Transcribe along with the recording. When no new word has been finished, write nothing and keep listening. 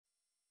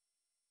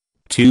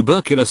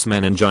Tuberculous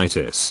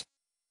meningitis.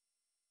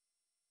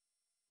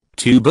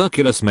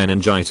 Tuberculous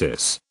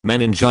meningitis,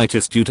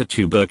 meningitis due to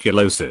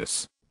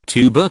tuberculosis.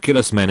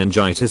 Tuberculous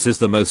meningitis is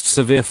the most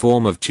severe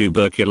form of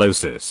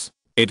tuberculosis.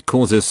 It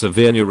causes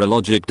severe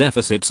neurologic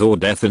deficits or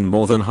death in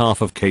more than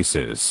half of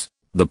cases.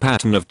 The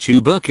pattern of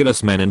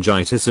tuberculous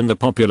meningitis in the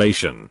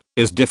population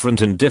is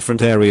different in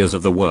different areas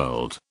of the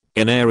world.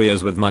 In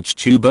areas with much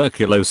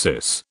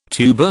tuberculosis,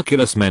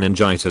 tuberculous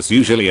meningitis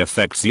usually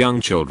affects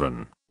young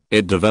children.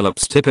 It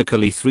develops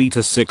typically 3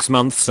 to 6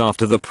 months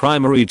after the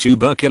primary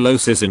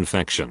tuberculosis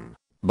infection.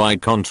 By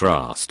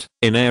contrast,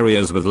 in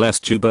areas with less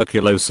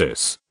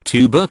tuberculosis,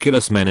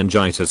 tuberculous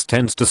meningitis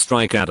tends to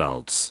strike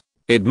adults.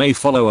 It may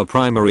follow a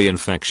primary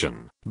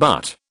infection,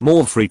 but,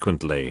 more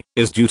frequently,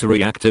 is due to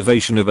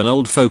reactivation of an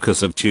old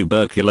focus of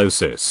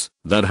tuberculosis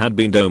that had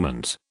been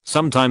dormant,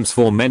 sometimes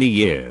for many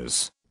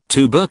years.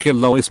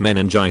 Tuberculois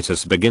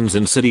meningitis begins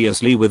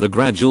insidiously with a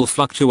gradual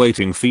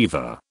fluctuating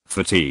fever,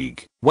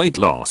 fatigue, weight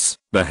loss,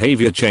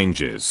 behavior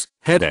changes,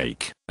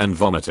 headache, and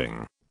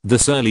vomiting.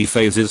 This early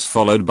phase is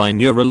followed by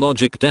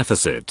neurologic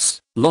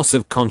deficits, loss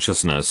of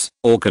consciousness,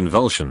 or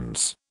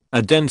convulsions.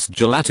 A dense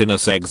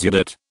gelatinous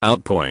exudate,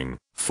 outpouring,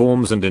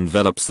 forms and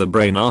envelops the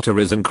brain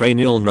arteries and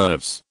cranial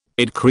nerves.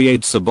 It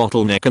creates a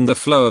bottleneck in the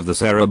flow of the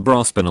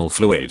cerebrospinal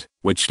fluid,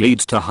 which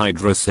leads to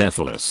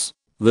hydrocephalus.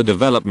 The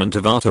development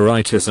of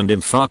arteritis and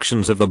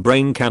infarctions of the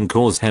brain can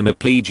cause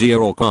hemiplegia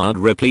or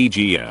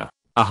quadriplegia.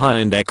 A high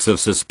index of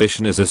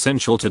suspicion is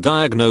essential to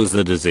diagnose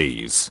the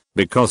disease,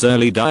 because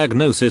early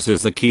diagnosis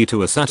is the key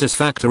to a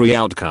satisfactory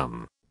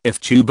outcome. If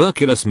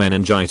tuberculous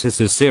meningitis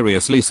is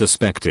seriously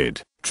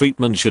suspected,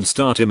 treatment should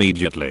start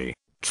immediately.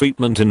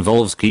 Treatment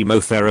involves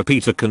chemotherapy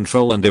to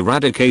control and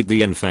eradicate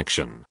the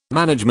infection,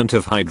 management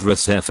of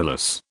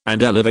hydrocephalus,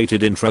 and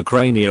elevated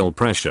intracranial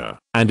pressure,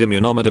 and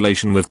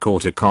immunomodulation with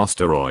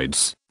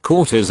corticosteroids,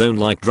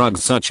 cortisone-like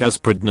drugs such as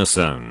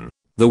prednisone.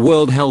 The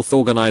World Health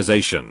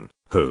Organization,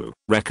 WHO,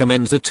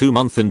 recommends a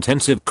 2-month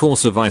intensive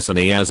course of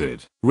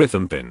isoniazid,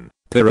 rifampin,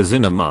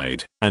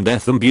 pyrazinamide, and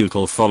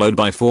ethambutol followed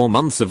by 4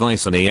 months of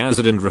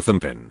isoniazid and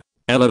rifampin.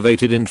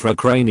 Elevated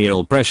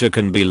intracranial pressure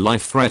can be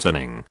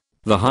life-threatening.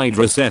 The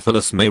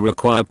hydrocephalus may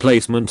require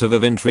placement of a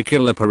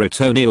ventricular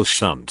peritoneal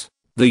shunt.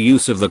 The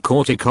use of the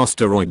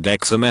corticosteroid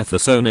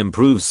dexamethasone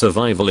improves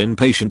survival in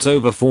patients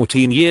over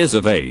 14 years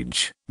of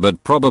age,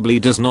 but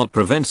probably does not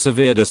prevent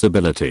severe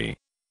disability.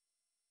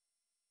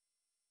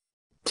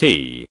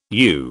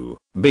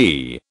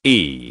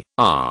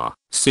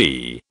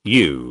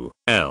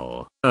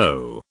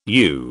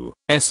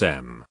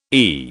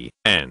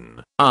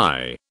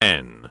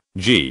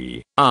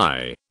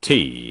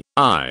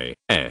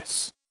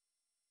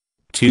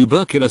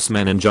 Tuberculous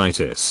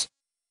meningitis.